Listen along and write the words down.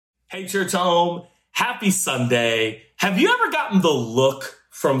Hey, church home, happy Sunday. Have you ever gotten the look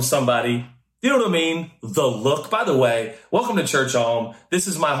from somebody? You know what I mean? The look. By the way, welcome to church home. This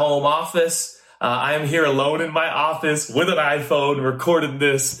is my home office. I am here alone in my office with an iPhone, recording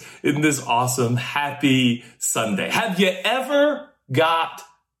this in this awesome, happy Sunday. Have you ever got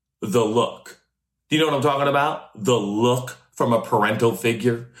the look? Do you know what I'm talking about? The look from a parental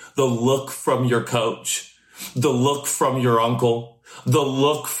figure, the look from your coach, the look from your uncle, the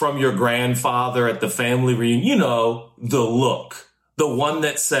look from your grandfather at the family reunion. You know, the look, the one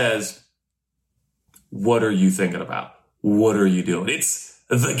that says, what are you thinking about? What are you doing? It's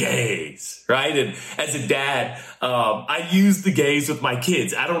the gaze, right? And as a dad, I use the gaze with my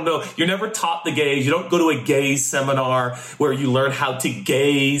kids. I don't know. You're never taught the gaze. You don't go to a gaze seminar where you learn how to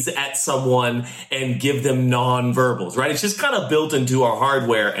gaze at someone and give them nonverbals, right? It's just kind of built into our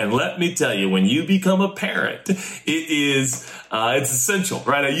hardware. And let me tell you, when you become a parent, it's essential,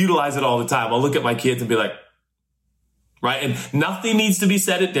 right? I utilize it all the time. I'll look at my kids and be like, right? And nothing needs to be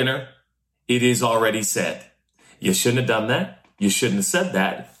said at dinner. It is already said. You shouldn't have done that. You shouldn't have said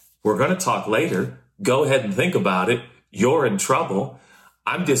that. We're going to talk later. Go ahead and think about it. You're in trouble.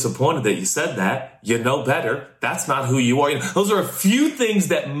 I'm disappointed that you said that. You know better. That's not who you are. Those are a few things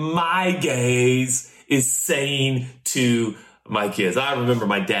that my gaze is saying to my kids. I remember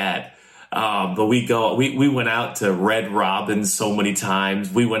my dad. But we went out to Red Robin so many times.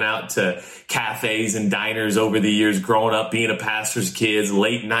 We went out to cafes and diners over the years growing up, being a pastor's kids.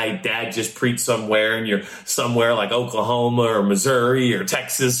 Late night, dad just preached somewhere and you're somewhere like Oklahoma or Missouri or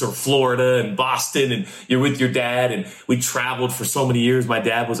Texas or Florida and Boston and you're with your dad. And we traveled for so many years. My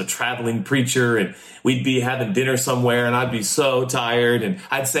dad was a traveling preacher and we'd be having dinner somewhere and I'd be so tired and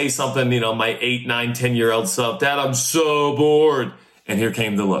I'd say something, my 8, 9, 10-year-old self, Dad, I'm so bored. And here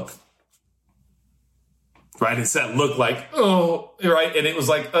came the look. Right? It's that look like, oh, right. And it was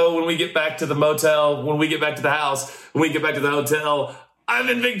like, oh, when we get back to the motel, when we get back to the house, when we get back to the hotel, I'm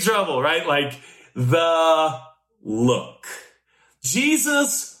in big trouble, right? Like the look.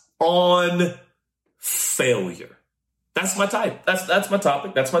 Jesus on failure. That's my title. That's my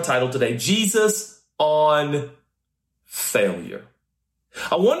topic. That's my title today. Jesus on failure.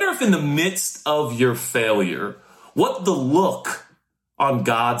 I wonder if in the midst of your failure, what the look on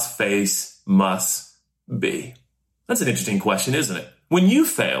God's face must be. That's an interesting question, isn't it? When you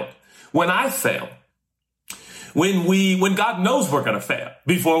fail, when I fail, when God knows we're going to fail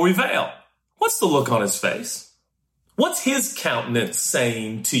before we fail, what's the look on his face? What's his countenance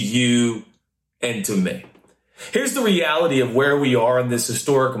saying to you and to me? Here's the reality of where we are in this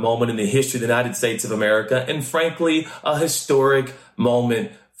historic moment in the history of the United States of America, and frankly, a historic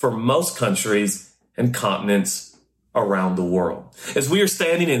moment for most countries and continents around the world. As we are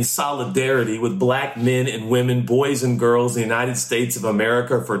standing in solidarity with black men and women, boys and girls in the United States of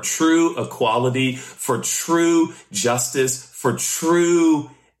America for true equality, for true justice, for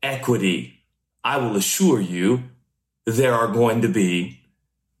true equity, I will assure you there are going to be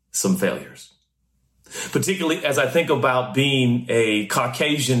some failures. Particularly as I think about being a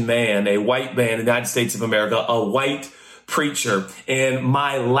Caucasian man, a white man in the United States of America, a white preacher, and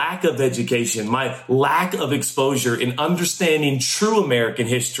my lack of education, my lack of exposure in understanding true American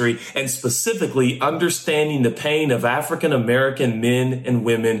history, and specifically understanding the pain of African American men and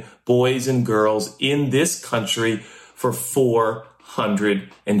women, boys and girls in this country for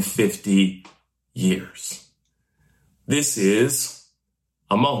 450 years. This is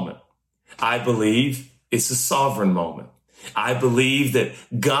a moment. I believe it's a sovereign moment. I believe that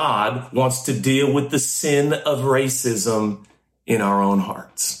God wants to deal with the sin of racism in our own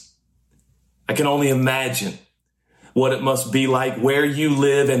hearts. I can only imagine what it must be like where you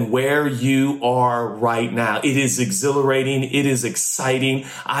live and where you are right now. It is exhilarating. It is exciting.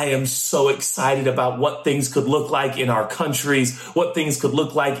 I am so excited about what things could look like in our countries, what things could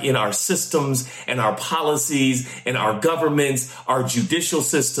look like in our systems and our policies and our governments, our judicial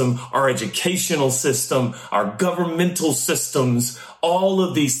system, our educational system, our governmental systems, all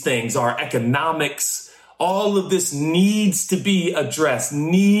of these things, our economics, all of this needs to be addressed,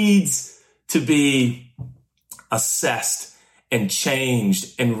 needs to be assessed and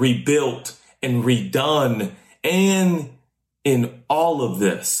changed and rebuilt and redone. And in all of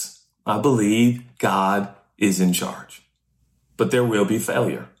this, I believe God is in charge. But there will be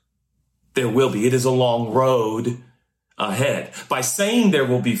failure. There will be. It is a long road ahead. By saying there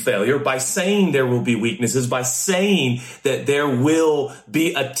will be failure, by saying there will be weaknesses, by saying that there will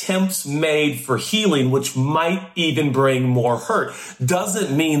be attempts made for healing, which might even bring more hurt,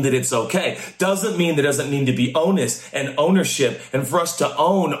 doesn't mean that it's okay. Doesn't mean there doesn't need to be onus and ownership and for us to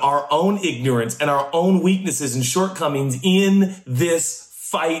own our own ignorance and our own weaknesses and shortcomings in this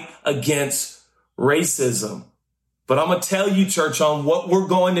fight against racism. But I'm going to tell you, Church Home, what we're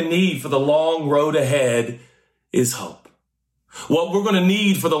going to need for the long road ahead is hope. What we're going to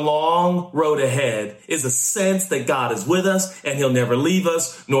need for the long road ahead is a sense that God is with us and he'll never leave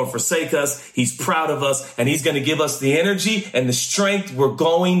us nor forsake us. He's proud of us and he's going to give us the energy and the strength we're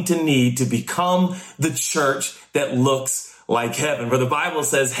going to need to become the church that looks like heaven. For the Bible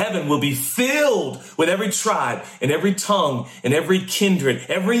says heaven will be filled with every tribe and every tongue and every kindred,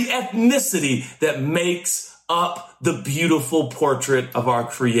 every ethnicity that makes up the beautiful portrait of our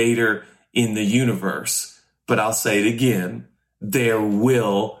Creator in the universe. But I'll say it again. There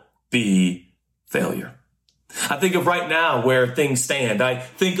will be failure. I think of right now where things stand. I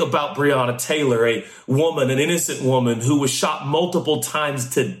think about Breonna Taylor, a woman, an innocent woman who was shot multiple times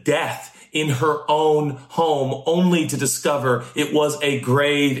to death in her own home, only to discover it was a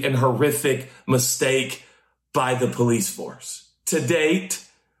grave and horrific mistake by the police force. To date,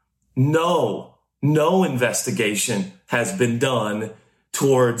 no investigation has been done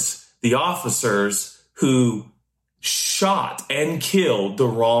towards the officers who shot and killed the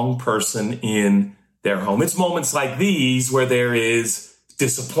wrong person in their home. It's moments like these where there is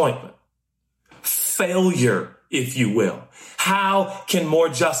disappointment, failure, if you will. How can more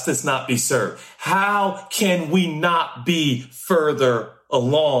justice not be served? How can we not be further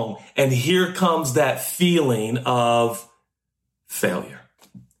along? And here comes that feeling of failure.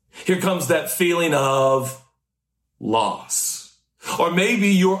 Here comes that feeling of loss. Or maybe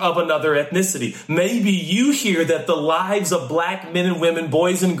you're of another ethnicity. Maybe you hear that the lives of black men and women,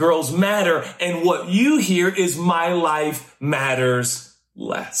 boys and girls matter. And what you hear is my life matters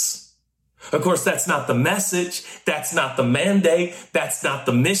less. Of course, that's not the message. That's not the mandate. That's not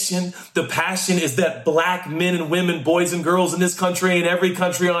the mission. The passion is that black men and women, boys and girls in this country and every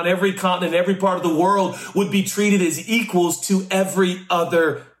country on every continent, every part of the world would be treated as equals to every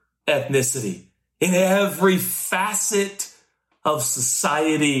other ethnicity in every facet of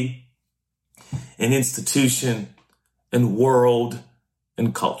society and institution and world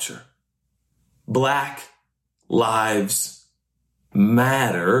and culture. Black lives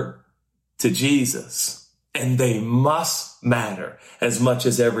matter to Jesus, and they must matter as much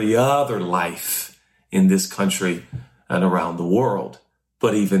as every other life in this country and around the world.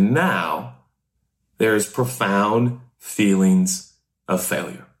 But even now, there is profound feelings of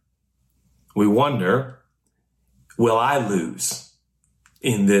failure. We wonder, will I lose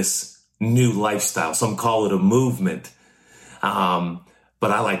in this new lifestyle? Some call it a movement,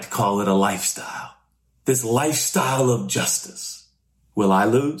 but I like to call it a lifestyle. This lifestyle of justice. Will I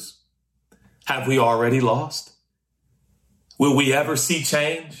lose? Have we already lost? Will we ever see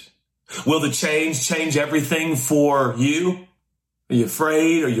change? Will the change everything for you? Are you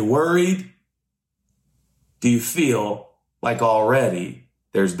afraid? Are you worried? Do you feel like already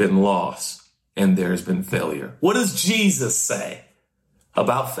there's been loss? And there's been failure. What does Jesus say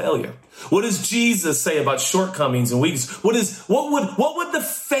about failure? What does Jesus say about shortcomings and weaknesses? What would the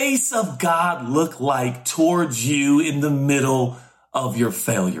face of God look like towards you in the middle of your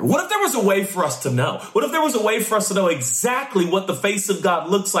failure? What if there was a way for us to know? What if there was a way for us to know exactly what the face of God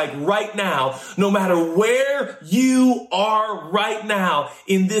looks like right now, no matter where you are right now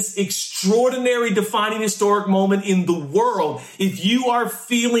in this extraordinary defining historic moment in the world? If you are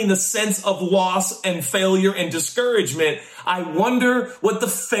feeling a sense of loss and failure and discouragement, I wonder what the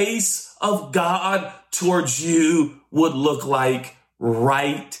face of God towards you would look like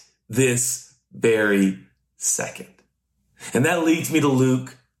right this very second. And that leads me to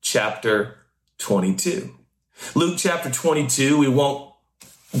Luke chapter 22. Luke chapter 22, we won't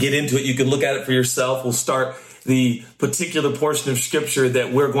get into it. You can look at it for yourself. We'll start the particular portion of scripture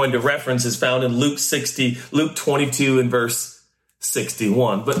that we're going to reference is found in Luke 22 and verse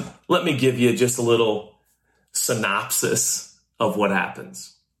 61. But let me give you just a little synopsis of what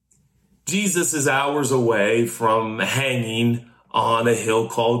happens. Jesus is hours away from hanging on a hill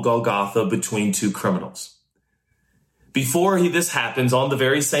called Golgotha between two criminals. Before this happens, on the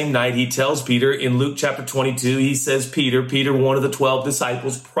very same night, he tells Peter in Luke chapter 22, he says, Peter, one of the 12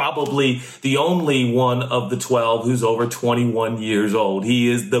 disciples, probably the only one of the 12 who's over 21 years old.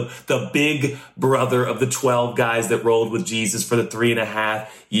 He is the big brother of the 12 guys that rolled with Jesus for the 3.5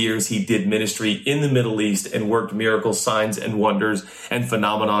 years he did ministry in the Middle East and worked miracles, signs, and wonders and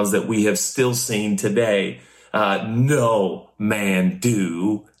phenomenons that we have still seen today. No man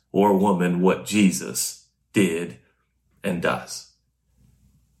do or woman what Jesus did and does.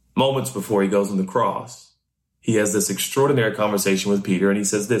 Moments before he goes on the cross, he has this extraordinary conversation with Peter, and he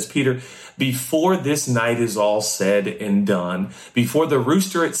says this, Peter, before this night is all said and done, before the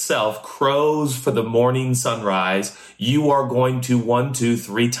rooster itself crows for the morning sunrise, you are going to 1, 2,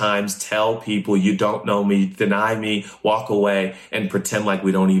 3 times tell people you don't know me, deny me, walk away, and pretend like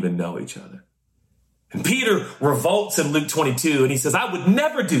we don't even know each other. And Peter revolts in Luke 22, and he says, I would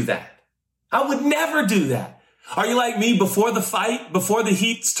never do that. I would never do that. Are you like me before the fight, before the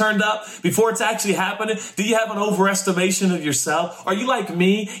heat's turned up, before it's actually happening? Do you have an overestimation of yourself? Are you like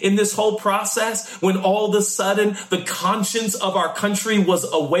me in this whole process when all of a sudden the conscience of our country was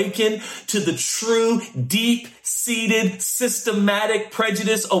awakened to the true, deep-seated, systematic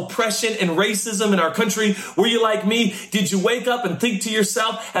prejudice, oppression, and racism in our country? Were you like me? Did you wake up and think to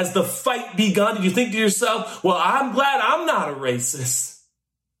yourself as the fight begun? Did you think to yourself, well, I'm glad I'm not a racist.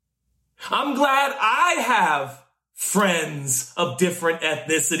 I'm glad I have friends of different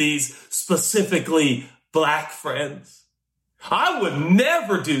ethnicities, specifically black friends. I would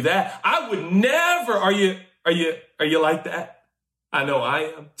never do that. I would never. Are you like that? I know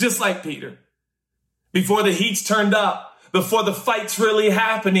I am. Just like Peter. Before the heat's turned up, before the fight's really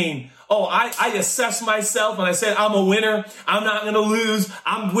happening, I assess myself and I said, I'm a winner. I'm not going to lose.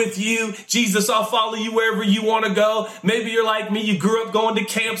 I'm with you. Jesus, I'll follow you wherever you want to go. Maybe you're like me. You grew up going to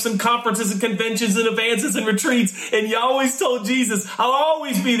camps and conferences and conventions and advances and retreats. And you always told Jesus, I'll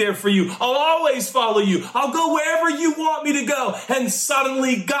always be there for you. I'll always follow you. I'll go wherever you want me to go. And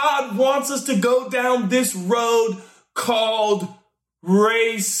suddenly God wants us to go down this road called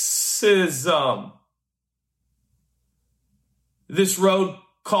racism. This road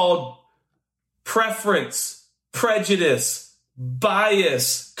called preference, prejudice,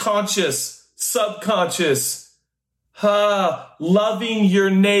 bias, conscious, subconscious, loving your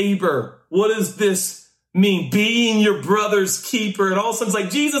neighbor. What does this mean? Being your brother's keeper. And all of a sudden it's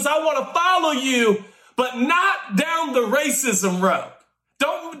like, Jesus, I want to follow you, but not down the racism road.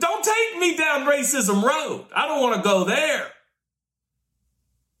 Don't take me down racism road. I don't want to go there.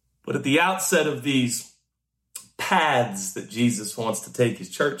 But at the outset of these paths that Jesus wants to take his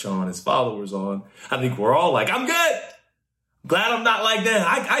church on, his followers on, I think we're all like, I'm good. Glad I'm not like that.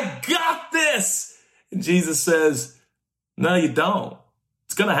 I got this. And Jesus says, no, you don't.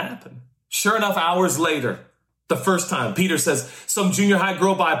 It's going to happen. Sure enough, hours later, the first time, Peter says, some junior high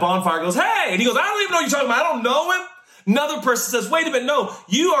girl by a bonfire goes, hey, and he goes, I don't even know what you're talking about. I don't know him. Another person says, wait a minute, no,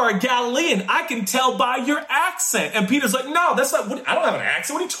 you are a Galilean. I can tell by your accent. And Peter's like, no, that's not, I don't have an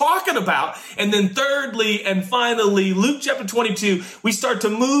accent. What are you talking about? And then thirdly and finally, Luke chapter 22, we start to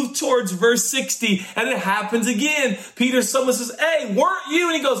move towards verse 60 and it happens again. Someone says, hey, weren't you?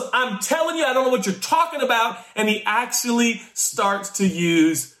 And he goes, I'm telling you, I don't know what you're talking about. And he actually starts to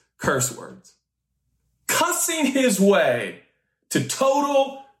use curse words, cussing his way to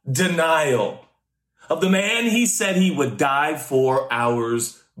total denial of the man he said he would die for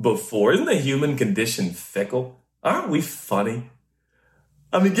hours before. Isn't the human condition fickle? Aren't we funny?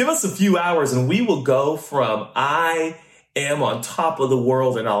 I mean, give us a few hours and we will go from I am on top of the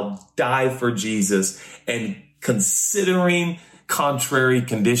world and I'll die for Jesus, and considering contrary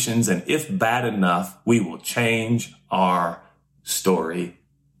conditions, and if bad enough, we will change our story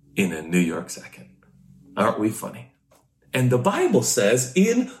in a New York second. Aren't we funny? And the Bible says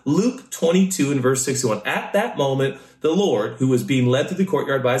in Luke 22 and verse 61, at that moment, the Lord, who was being led through the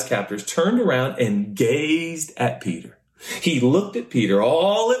courtyard by his captors, turned around and gazed at Peter. He looked at Peter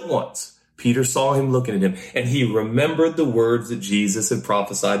all at once. Peter saw him looking at him, and he remembered the words that Jesus had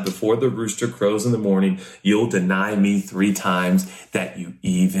prophesied before the rooster crows in the morning. You'll deny me 3 times that you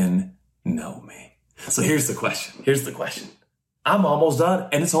even know me. So here's the question. I'm almost done,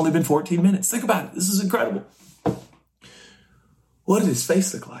 and it's only been 14 minutes. Think about it. This is incredible. What did his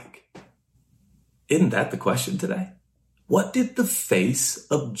face look like? Isn't that the question today? What did the face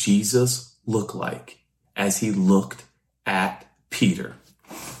of Jesus look like as he looked at Peter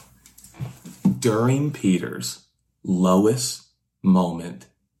during Peter's lowest moment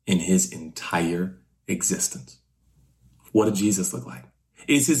in his entire existence? What did Jesus look like?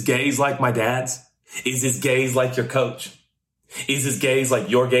 Is his gaze like my dad's? Is his gaze like your coach? Is his gaze like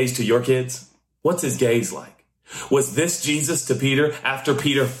your gaze to your kids? What's his gaze like? Was this Jesus to Peter after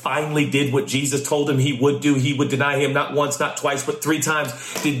Peter finally did what Jesus told him he would do? He would deny him not once, not twice, but 3 times.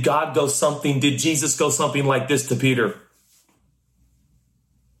 Did Jesus go something like this to Peter?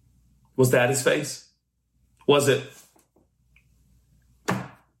 Was that his face? Was it,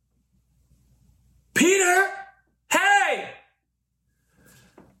 Peter, hey?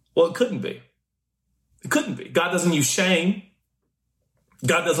 Well, it couldn't be. It couldn't be. God doesn't use shame.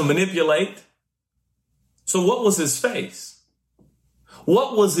 God doesn't manipulate. So what was his face?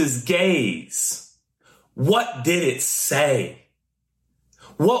 What was his gaze? What did it say?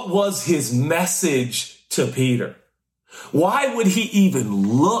 What was his message to Peter? Why would he even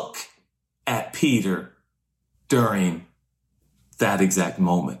look at Peter during that exact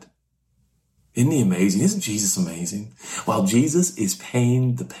moment? Isn't he amazing? Isn't Jesus amazing? While Jesus is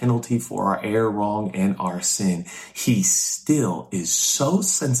paying the penalty for our error, wrong, and our sin, he still is so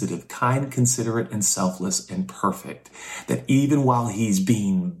sensitive, kind, considerate, and selfless and perfect that even while he's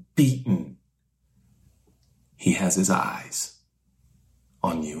being beaten, he has his eyes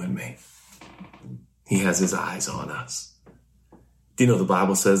on you and me. He has his eyes on us. Do you know the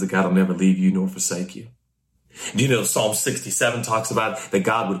Bible says that God will never leave you nor forsake you? Do you know Psalm 67 talks about that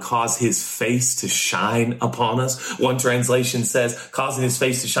God would cause his face to shine upon us? One translation says causing his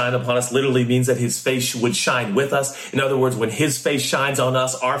face to shine upon us literally means that his face would shine with us. In other words, when his face shines on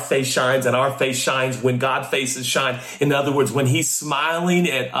us, our face shines, and our face shines when God's faces shine. In other words, when he's smiling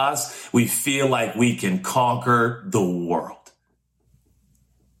at us, we feel like we can conquer the world.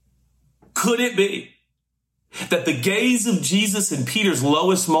 Could it be that the gaze of Jesus in Peter's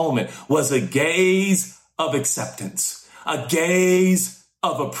lowest moment was a gaze of acceptance, a gaze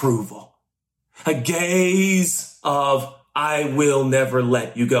of approval, a gaze of, I will never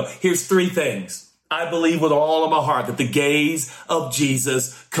let you go? Here's three things. I believe with all of my heart that the gaze of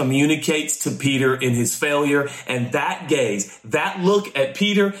Jesus communicates to Peter in his failure. And that gaze, that look at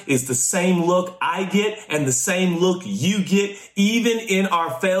Peter is the same look I get and the same look you get, even in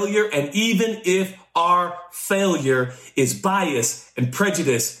our failure. And even if our failure is bias and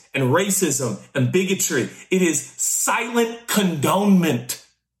prejudice and racism and bigotry, it is silent condonement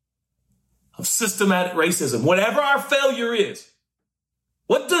of systematic racism. Whatever our failure is,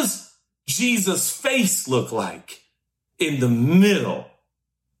 what does Jesus' face look like in the middle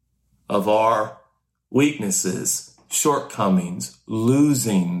of our weaknesses, shortcomings,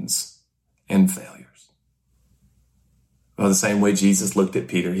 losings, and failures? Well, the same way Jesus looked at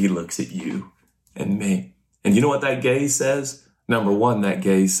Peter, he looks at you and me. And you know what that gaze says? Number one, that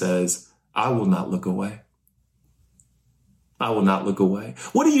gaze says, I will not look away. I will not look away.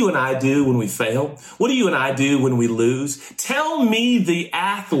 What do you and I do when we fail? What do you and I do when we lose? Tell me the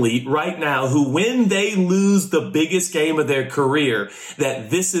athlete right now who, when they lose the biggest game of their career,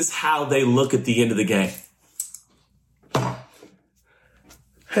 that this is how they look at the end of the game.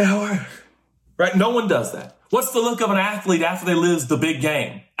 Hey, how are you? Right? No one does that. What's the look of an athlete after they lose the big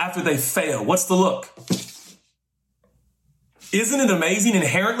game? After they fail? What's the look? Isn't it amazing?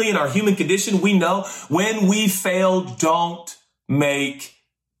 Inherently in our human condition, we know when we fail, don't make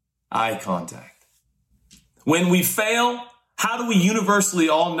eye contact. When we fail, how do we universally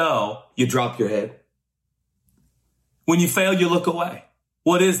all know? You drop your head. When you fail, you look away.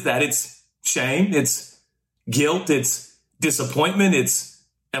 What is that? It's shame. It's guilt. It's disappointment. It's,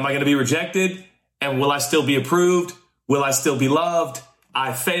 am I going to be rejected? And will I still be approved? Will I still be loved?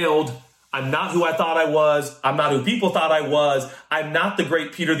 I failed. I'm not who I thought I was. I'm not who people thought I was. I'm not the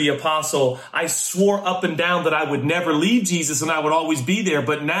great Peter the Apostle. I swore up and down that I would never leave Jesus and I would always be there.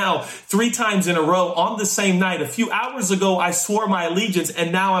 But now, 3 times in a row on the same night, a few hours ago, I swore my allegiance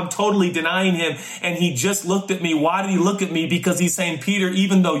and now I'm totally denying him. And he just looked at me. Why did he look at me? Because he's saying, Peter,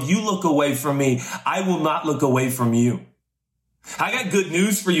 even though you look away from me, I will not look away from you. I got good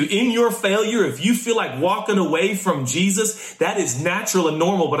news for you. In your failure, if you feel like walking away from Jesus, that is natural and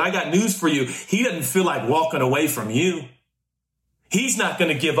normal. But I got news for you. He doesn't feel like walking away from you. He's not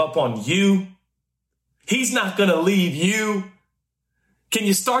going to give up on you. He's not going to leave you. Can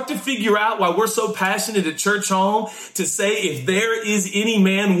you start to figure out why we're so passionate at Church Home to say if there is any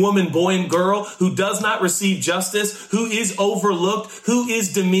man, woman, boy, and girl who does not receive justice, who is overlooked, who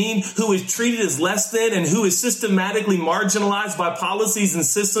is demeaned, who is treated as less than, and who is systematically marginalized by policies and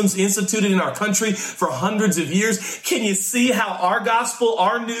systems instituted in our country for hundreds of years, can you see how our gospel,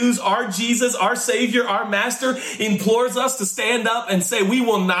 our news, our Jesus, our Savior, our Master implores us to stand up and say we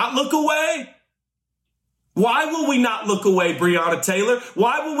will not look away? Why will we not look away, Breonna Taylor?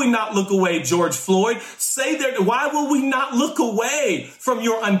 Why will we not look away, George Floyd? Why will we not look away from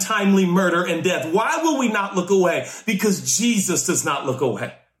your untimely murder and death? Why will we not look away? Because Jesus does not look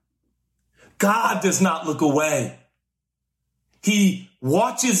away. God does not look away. He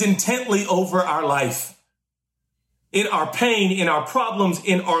watches intently over our life. In our pain, in our problems,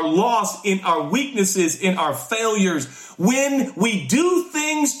 in our loss, in our weaknesses, in our failures, when we do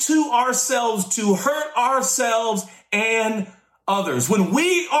things to ourselves to hurt ourselves and others, when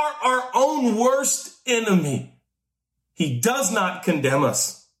we are our own worst enemy, he does not condemn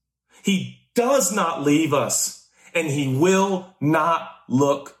us. He does not leave us, and he will not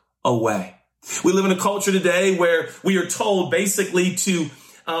look away. We live in a culture today where we are told basically to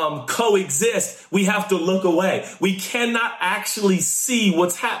coexist, we have to look away. We cannot actually see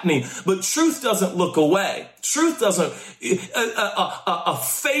what's happening, but truth doesn't look away. Truth doesn't, a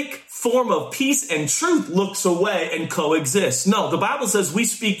fake form of peace and truth looks away and coexists. No, the Bible says we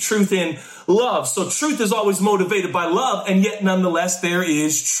speak truth in love. So truth is always motivated by love, and yet nonetheless there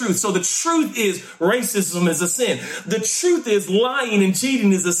is truth. So the truth is racism is a sin. The truth is lying and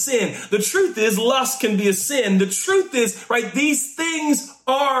cheating is a sin. The truth is lust can be a sin. The truth is, right, these things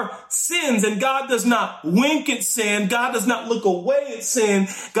are sins, and God does not wink at sin. God does not look away at sin.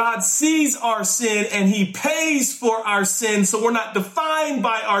 God sees our sin and he pays for our sin. So we're not defined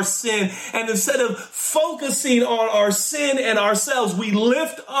by our sin. And instead of focusing on our sin and ourselves, we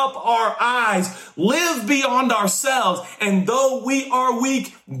lift up our eyes, live beyond ourselves. And though we are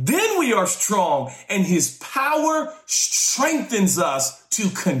weak, then we are strong, and his power strengthens us to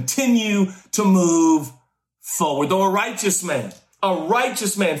continue to move forward. Though a righteous man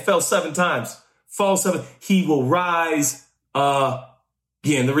fell 7 times, falls 7, he will rise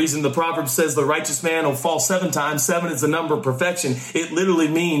again. The reason the proverb says the righteous man will fall 7 times, 7 is the number of perfection. It literally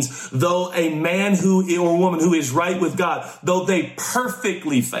means though a man or woman who is right with God, though they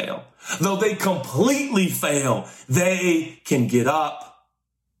perfectly fail, though they completely fail, they can get up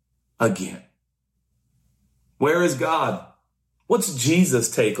again. Where is God? What's Jesus'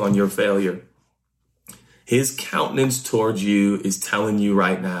 take on your failure? His countenance towards you is telling you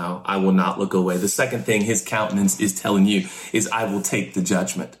right now, I will not look away. The second thing his countenance is telling you is, I will take the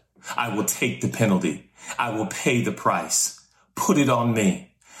judgment. I will take the penalty. I will pay the price. Put it on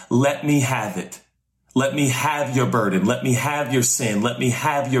me. Let me have it. Let me have your burden. Let me have your sin. Let me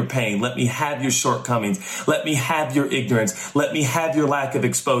have your pain. Let me have your shortcomings. Let me have your ignorance. Let me have your lack of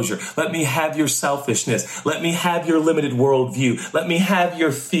exposure. Let me have your selfishness. Let me have your limited worldview. Let me have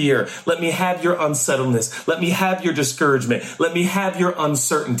your fear. Let me have your unsettledness. Let me have your discouragement. Let me have your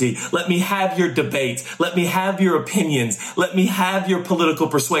uncertainty. Let me have your debates. Let me have your opinions. Let me have your political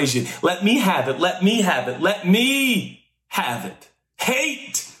persuasion. Let me have it. Let me have it. Let me have it.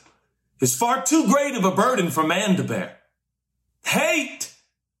 Hate is far too great of a burden for man to bear. Hate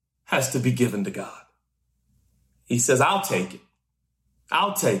has to be given to God. He says, I'll take it.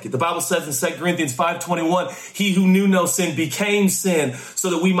 I'll take it. The Bible says in 2 Corinthians 5:21, he who knew no sin became sin so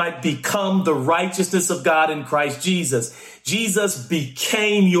that we might become the righteousness of God in Christ Jesus. Jesus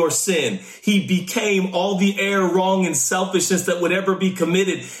became your sin. He became all the error, wrong, and selfishness that would ever be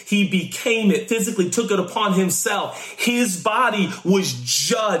committed. He became it, physically took it upon himself. His body was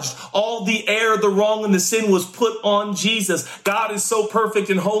judged. All the error, the wrong, and the sin was put on Jesus. God is so perfect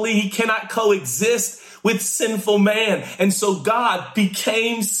and holy, he cannot coexist with sinful man. And so God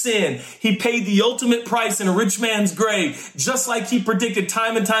became sin. He paid the ultimate price in a rich man's grave, just like he predicted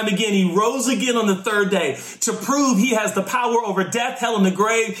time and time again. He rose again on the 3rd day to prove he has the power over death, hell, and the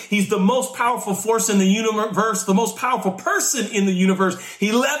grave. He's the most powerful force in the universe, the most powerful person in the universe.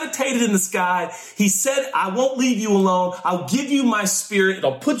 He levitated in the sky. He said, I won't leave you alone. I'll give you my spirit.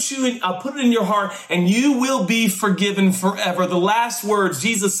 I'll put it in your heart, and you will be forgiven forever. The last words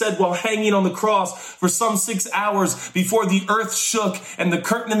Jesus said while hanging on the cross for some 6 hours before the earth shook and the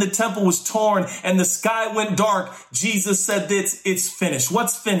curtain in the temple was torn and the sky went dark, Jesus said this, it's finished.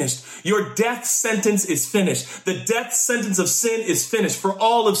 What's finished? Your death sentence is finished. The death sentence of sin is finished. For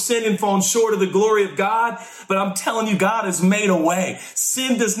all of sin and fallen short of the glory of God. But I'm telling you, God has made a way.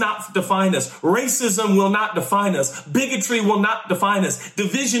 Sin does not define us. Racism will not define us. Bigotry will not define us.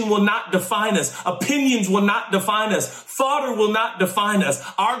 Division will not define us. Opinions will not define us. Fodder will not define us.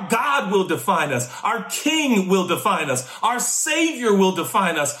 Our God will define us. Our King will define us. Our Savior will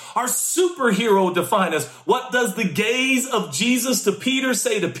define us. Our superhero will define us. What does the gaze of Jesus to Peter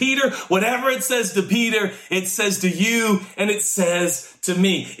say to Peter? Whatever it says to Peter, it says to you, and it says to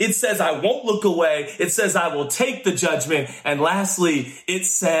me. It says, I won't look away. It says, I will take the judgment. And lastly, it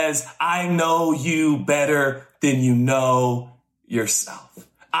says, I know you better than you know yourself.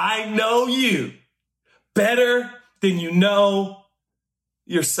 I know you better than you know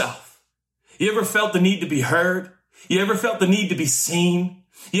yourself. You ever felt the need to be heard? You ever felt the need to be seen?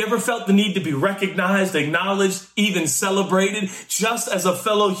 You ever felt the need to be recognized, acknowledged, even celebrated, just as a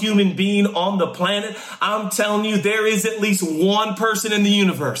fellow human being on the planet? I'm telling you, there is at least one person in the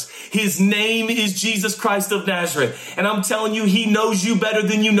universe. His name is Jesus Christ of Nazareth. And I'm telling you, he knows you better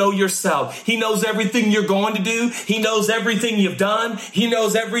than you know yourself. He knows everything you're going to do. He knows everything you've done. He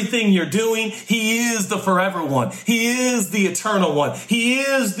knows everything you're doing. He is the forever one. He is the eternal one. He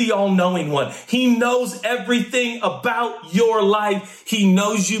is the all-knowing one. He knows everything about your life. He knows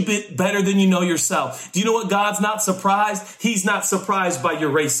knows you better than you know yourself. Do you know what? God's not surprised. He's not surprised by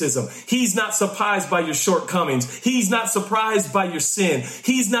your racism. He's not surprised by your shortcomings. He's not surprised by your sin.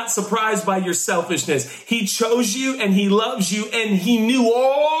 He's not surprised by your selfishness. He chose you and he loves you and he knew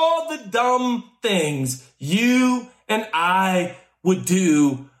all the dumb things you and I would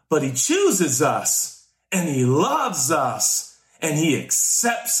do, but he chooses us and he loves us and he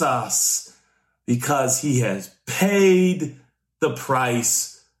accepts us because he has paid the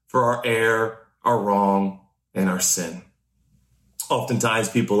price for our error, our wrong, and our sin. Oftentimes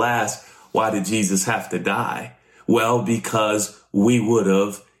people ask, why did Jesus have to die? Well, because we would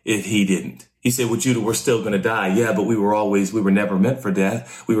have if he didn't. He said, well, Judah, we're still going to die. Yeah, but we were never meant for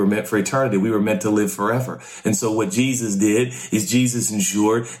death. We were meant for eternity. We were meant to live forever. And so what Jesus did is Jesus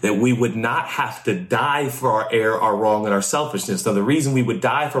ensured that we would not have to die for our error, our wrong, and our selfishness. Now, the reason we would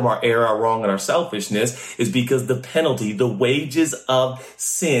die from our error, our wrong, and our selfishness is because the penalty, the wages of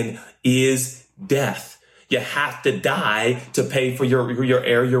sin is death. You have to die to pay for your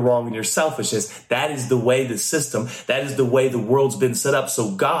error, your wrong, and your selfishness. That is the way the system, that is the way the world's been set up.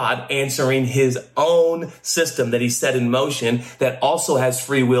 So God, answering his own system that he set in motion that also has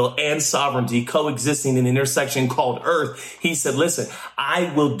free will and sovereignty coexisting in an intersection called earth. He said, listen,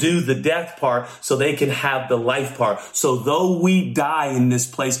 I will do the death part so they can have the life part. So though we die in this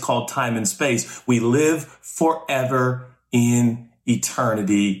place called time and space, we live forever in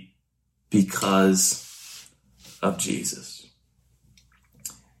eternity because of Jesus.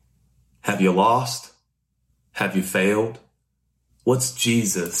 Have you lost? Have you failed? What's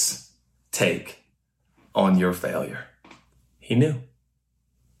Jesus' take on your failure? He knew.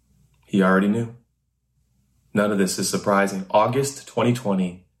 He already knew. None of this is surprising. August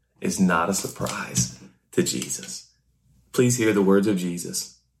 2020 is not a surprise to Jesus. Please hear the words of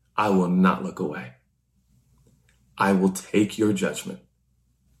Jesus. I will not look away. I will take your judgment,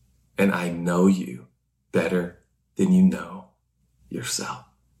 and I know you better than you know yourself.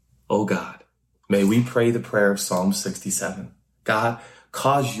 Oh God, may we pray the prayer of Psalm 67. God,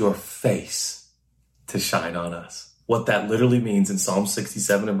 cause your face to shine on us. What that literally means in Psalm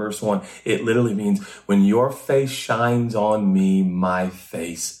 67 and verse 1, it literally means when your face shines on me, my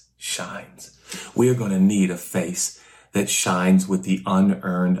face shines. We are going to need a face that shines with the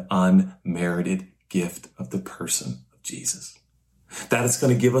unearned, unmerited gift of the person of Jesus. That is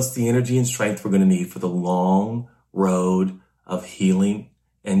going to give us the energy and strength we're going to need for the long road of healing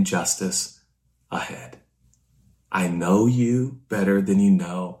and justice ahead. I know you better than you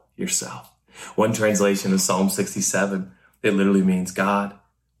know yourself. One translation of Psalm 67, it literally means, God,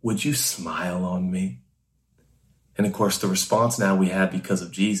 would you smile on me? And of course, the response now we have because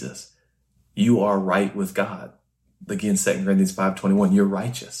of Jesus, you are right with God. Again, 2 Corinthians 5:21, you're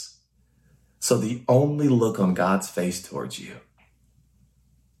righteous. So the only look on God's face towards you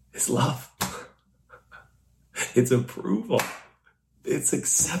is love. It's approval. It's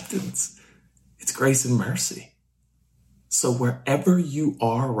acceptance. It's grace and mercy. So wherever you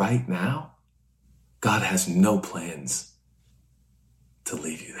are right now, God has no plans to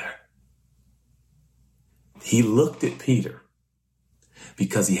leave you there. He looked at Peter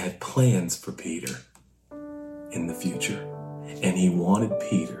because he had plans for Peter in the future. And he wanted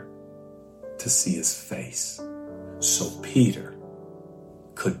Peter to see his face so Peter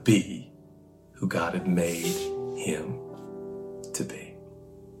could be who God had made him to be.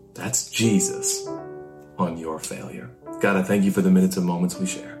 That's Jesus on your failure. God, I thank you for the minutes and moments we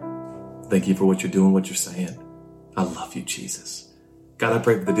share. Thank you for what you're doing, what you're saying. I love you, Jesus. God, I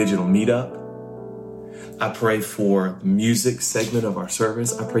pray for the digital meetup. I pray for the music segment of our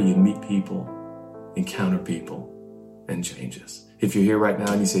service. I pray you meet people, encounter people, and change us. If you're here right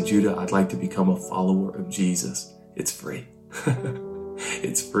now and you say, Judah, I'd like to become a follower of Jesus, it's free.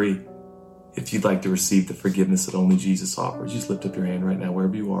 It's free. If you'd like to receive the forgiveness that only Jesus offers, just lift up your hand right now,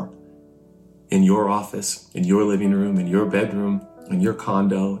 wherever you are. In your office, in your living room, in your bedroom, in your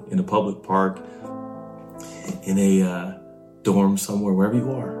condo, in a public park, in a dorm somewhere, wherever you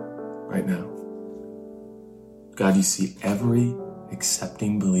are right now. God, you see every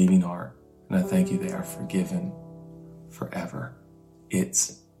accepting, believing heart. And I thank you they are forgiven forever.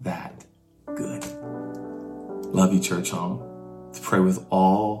 It's that good. Love you, Church Home. To pray with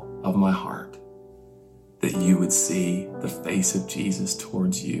all of my heart that you would see the face of Jesus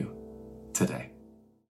towards you today.